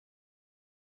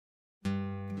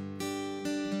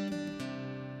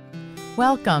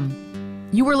Welcome.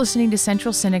 You are listening to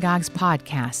Central Synagogue's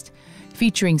podcast,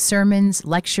 featuring sermons,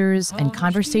 lectures, and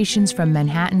conversations from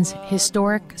Manhattan's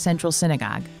historic Central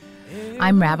Synagogue.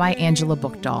 I'm Rabbi Angela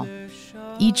Buchdahl.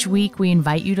 Each week, we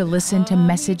invite you to listen to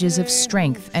messages of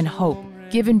strength and hope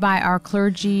given by our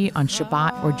clergy on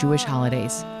Shabbat or Jewish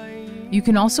holidays. You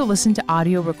can also listen to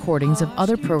audio recordings of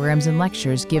other programs and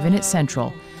lectures given at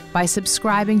Central by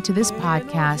subscribing to this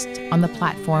podcast on the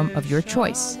platform of your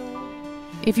choice.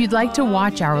 If you'd like to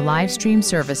watch our live stream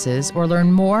services or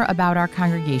learn more about our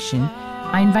congregation,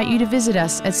 I invite you to visit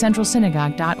us at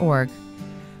centralsynagogue.org.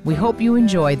 We hope you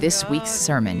enjoy this week's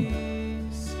sermon.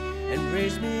 And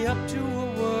raise me up to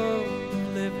a world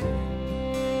of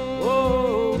living,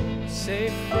 oh,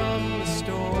 safe from the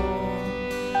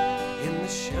storm, in the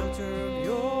shelter of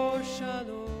your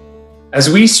shalom. As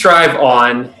we strive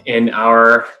on in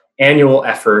our annual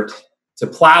effort to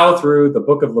plow through the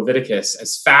book of Leviticus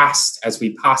as fast as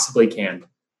we possibly can,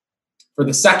 for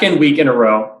the second week in a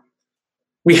row,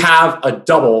 we have a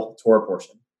double Torah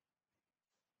portion.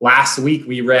 Last week,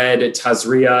 we read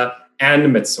Tazria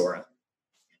and Metzora.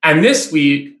 And this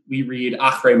week, we read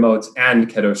Achrei Mot and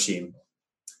Kedoshim.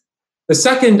 The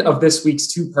second of this week's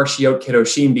two Parshiot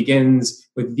Kedoshim begins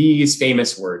with these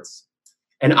famous words.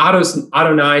 And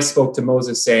Adonai spoke to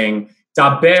Moses, saying,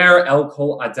 Daber el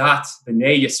kol adat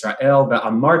b'nei Yisrael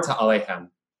ve'amarta alehem.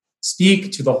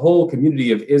 Speak to the whole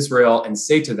community of Israel and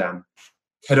say to them,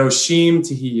 Kedoshim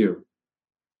tihiyu.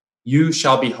 You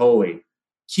shall be holy.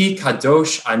 Ki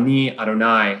kadosh ani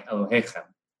Adonai Elohechem.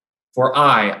 For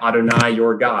I, Adonai,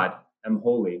 your God, am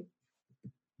holy.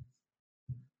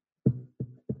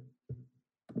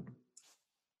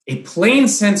 A plain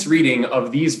sense reading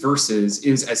of these verses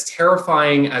is as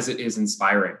terrifying as it is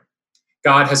inspiring.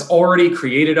 God has already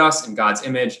created us in God's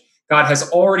image. God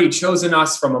has already chosen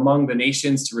us from among the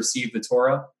nations to receive the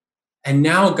Torah. And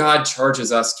now God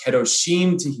charges us,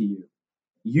 Kedoshim tihiyu.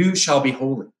 You shall be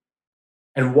holy.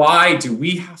 And why do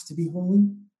we have to be holy?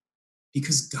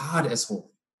 Because God is holy.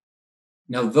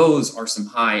 Now, those are some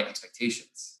high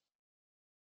expectations.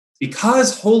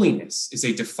 Because holiness is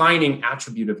a defining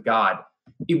attribute of God,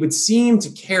 it would seem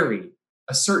to carry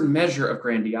a certain measure of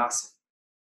grandiosity.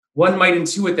 One might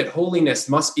intuit that holiness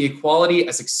must be a quality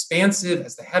as expansive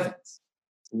as the heavens,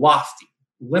 lofty,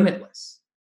 limitless,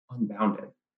 unbounded.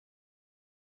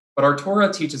 But our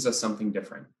Torah teaches us something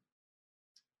different.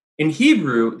 In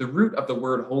Hebrew, the root of the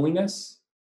word holiness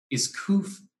is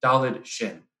kuf daled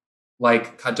shin,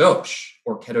 like kadosh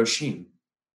or kedoshim.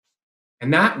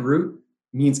 And that root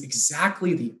means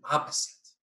exactly the opposite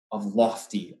of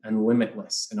lofty and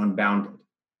limitless and unbounded.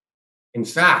 In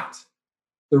fact,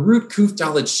 the root kuf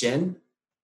daled shin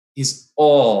is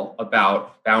all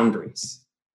about boundaries.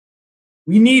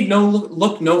 We need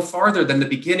look no farther than the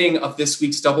beginning of this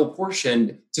week's double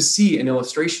portion to see an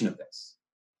illustration of this.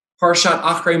 Parshat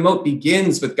Achrei Mot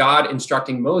begins with God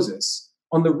instructing Moses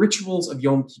on the rituals of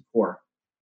Yom Kippur.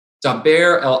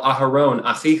 Daber el Aharon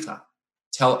achicha,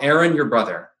 tell Aaron your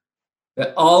brother,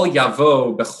 that al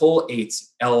yavo bechol eitz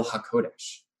el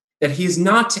hakodesh, that he is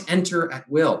not to enter at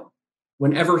will,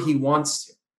 whenever he wants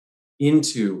to,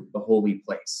 into the holy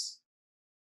place,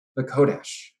 the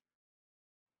Kodesh.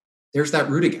 There's that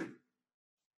root again,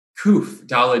 kuf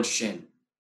daled shin.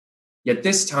 Yet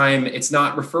this time, it's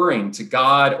not referring to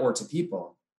God or to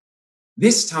people.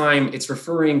 This time, it's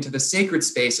referring to the sacred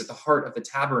space at the heart of the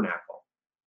tabernacle,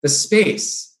 the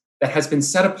space that has been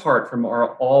set apart from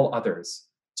all others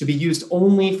to be used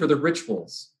only for the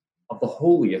rituals of the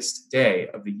holiest day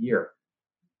of the year.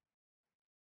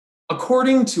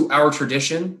 According to our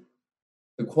tradition,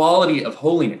 the quality of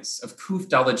holiness, of kuf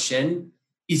daled shin,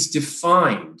 is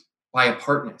defined by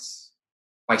apartness,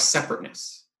 by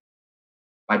separateness,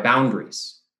 by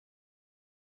boundaries.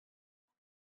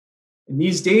 In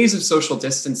these days of social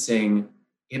distancing,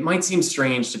 it might seem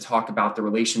strange to talk about the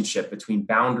relationship between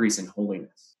boundaries and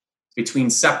holiness, between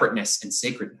separateness and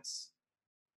sacredness.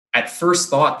 At first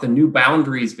thought, the new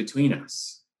boundaries between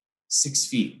us, 6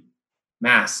 feet,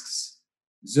 masks,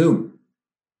 Zoom,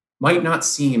 might not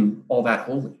seem all that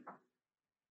holy.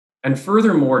 And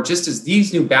furthermore, just as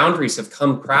these new boundaries have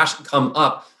come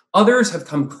up, others have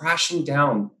come crashing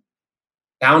down.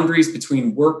 Boundaries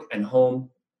between work and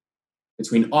home,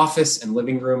 between office and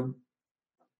living room,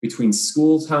 between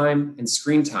school time and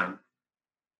screen time.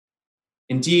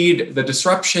 Indeed, the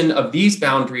disruption of these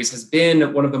boundaries has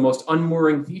been one of the most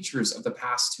unmooring features of the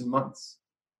past 2 months.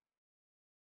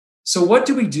 So what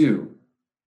do we do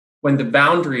when the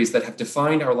boundaries that have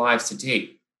defined our lives to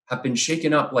date have been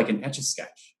shaken up like an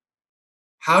Etch-a-Sketch?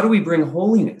 How do we bring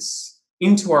holiness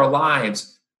into our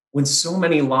lives when so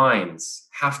many lines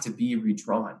have to be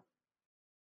redrawn?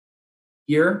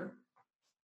 Here,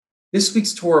 this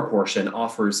week's Torah portion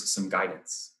offers some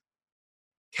guidance.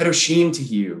 Kedoshim to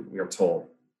you, we are told,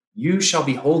 you shall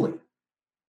be holy.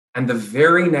 And the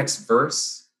very next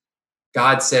verse,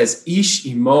 God says, Ish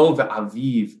imo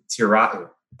ve'aviv tira'u.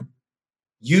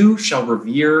 You shall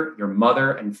revere your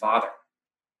mother and father.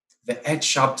 Ve'et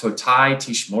shabtotai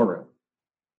tishmoru.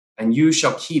 And you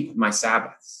shall keep my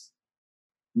Sabbaths.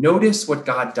 Notice what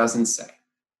God doesn't say.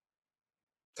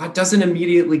 God doesn't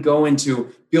immediately go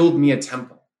into build me a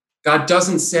temple. God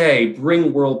doesn't say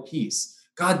bring world peace.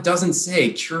 God doesn't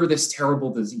say cure this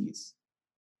terrible disease.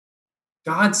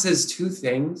 God says two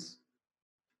things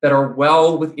that are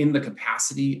well within the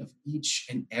capacity of each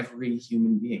and every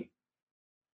human being.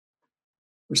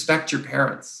 Respect your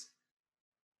parents.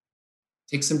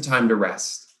 Take some time to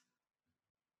rest.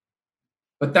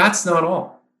 But that's not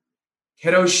all.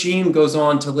 Kedoshim goes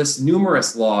on to list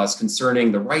numerous laws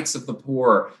concerning the rights of the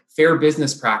poor, fair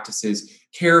business practices,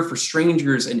 care for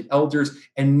strangers and elders,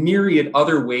 and myriad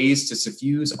other ways to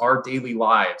suffuse our daily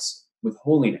lives with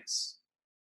holiness.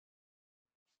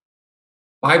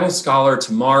 Bible scholar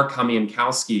Tamar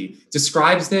Kamiankowski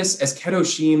describes this as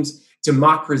Kedoshim's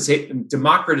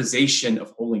democratization of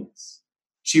holiness.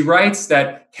 She writes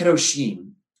that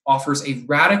Kedoshim offers a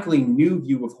radically new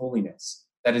view of holiness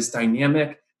that is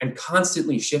dynamic and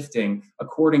constantly shifting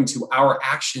according to our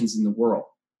actions in the world.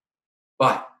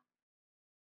 But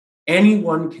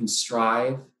anyone can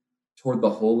strive toward the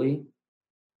holy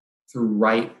through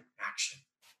right action.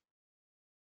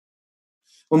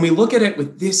 When we look at it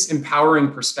with this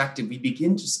empowering perspective, we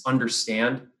begin to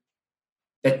understand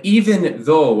that even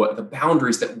though the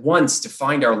boundaries that once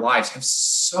defined our lives have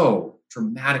so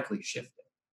dramatically shifted,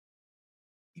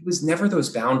 it was never those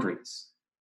boundaries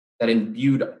that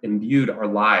imbued our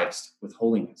lives with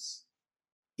holiness.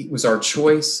 It was our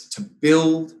choice to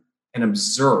build and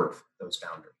observe those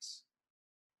boundaries.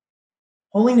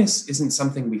 Holiness isn't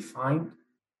something we find.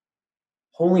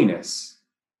 Holiness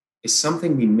is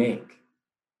something we make,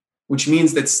 which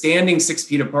means that standing 6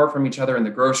 feet apart from each other in the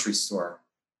grocery store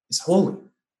is holy,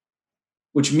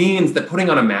 which means that putting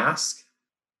on a mask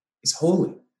is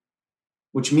holy,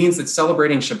 which means that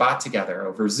celebrating Shabbat together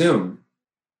over Zoom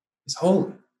is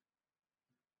holy.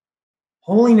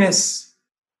 Holiness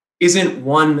isn't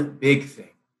one big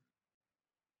thing.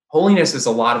 Holiness is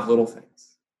a lot of little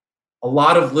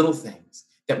things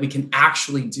that we can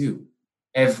actually do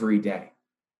every day.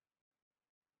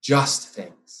 Just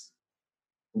things,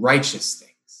 righteous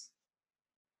things,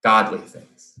 godly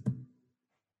things.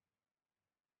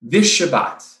 This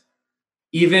Shabbat,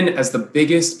 even as the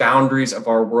biggest boundaries of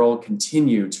our world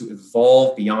continue to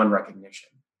evolve beyond recognition,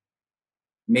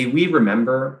 may we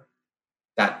remember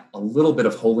that a little bit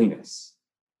of holiness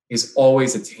is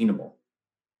always attainable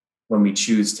when we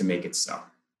choose to make it so.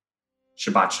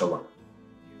 Shabbat Shalom.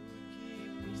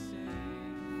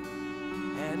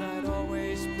 And I'd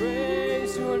always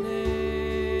praise your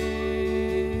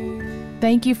name.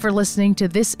 Thank you for listening to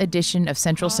this edition of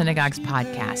Central Synagogue's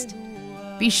podcast.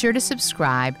 Be sure to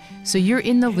subscribe so you're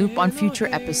in the loop on future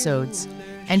episodes.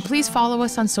 And please follow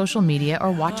us on social media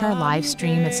or watch our live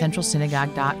stream at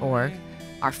centralsynagogue.org,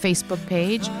 our Facebook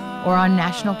page, or on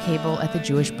national cable at the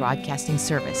Jewish Broadcasting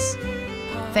Service.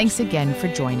 Thanks again for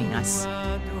joining us.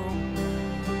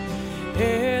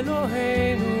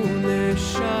 Eloheinu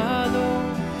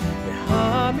leshalom,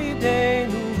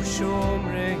 v'hamidenu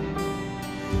shomrei.